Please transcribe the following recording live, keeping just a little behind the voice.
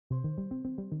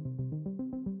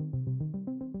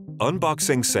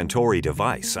Unboxing CENTAURI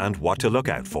device and what to look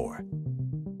out for.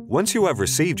 Once you have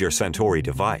received your CENTAURI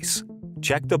device,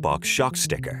 check the box shock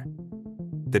sticker.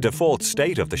 The default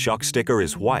state of the shock sticker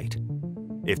is white.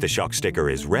 If the shock sticker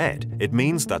is red, it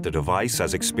means that the device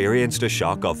has experienced a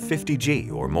shock of 50 G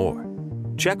or more.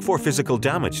 Check for physical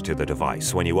damage to the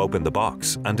device when you open the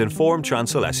box and inform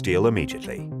Transcelestial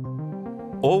immediately.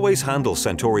 Always handle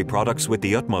CENTAURI products with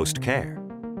the utmost care.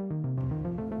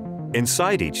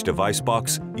 Inside each device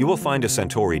box, you will find a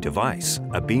CENTAURI device,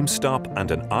 a beam stop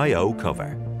and an I/O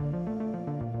cover.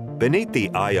 Beneath the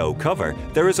I/O cover,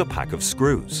 there is a pack of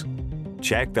screws.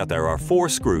 Check that there are 4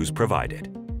 screws provided.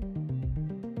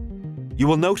 You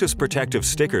will notice protective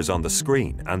stickers on the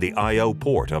screen and the I/O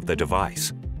port of the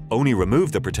device. Only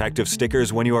remove the protective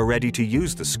stickers when you are ready to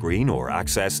use the screen or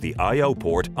access the I/O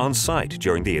port on site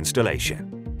during the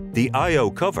installation. The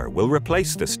I/O cover will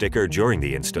replace the sticker during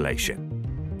the installation.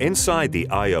 Inside the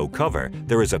I/O cover,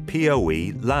 there is a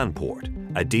PoE LAN port,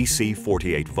 a DC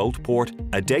 48-volt port,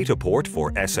 a data port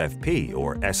for SFP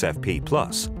or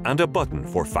SFP+, and a button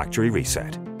for factory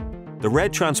reset. The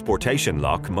red transportation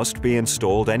lock must be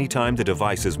installed anytime the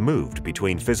device is moved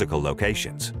between physical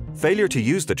locations. Failure to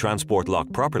use the transport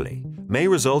lock properly may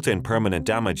result in permanent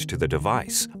damage to the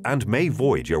device and may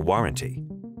void your warranty.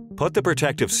 Put the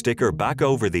protective sticker back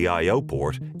over the I/O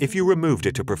port if you removed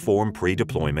it to perform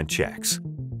pre-deployment checks.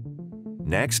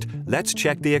 Next, let's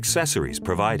check the accessories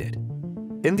provided.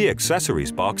 In the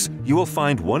accessories box, you will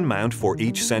find one mount for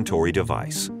each CENTAURI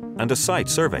device and a site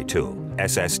survey tool,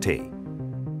 SST.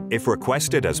 If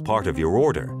requested as part of your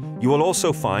order, you will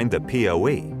also find the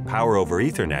PoE, Power over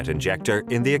Ethernet injector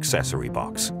in the accessory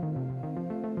box.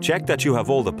 Check that you have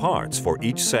all the parts for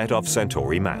each set of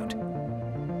CENTAURI mount.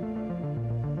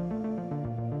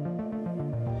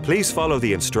 Please follow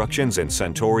the instructions in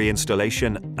CENTAURI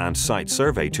installation and site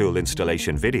survey tool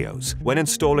installation videos when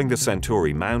installing the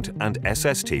CENTAURI mount and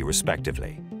SST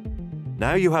respectively.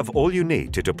 Now you have all you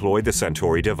need to deploy the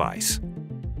CENTAURI device.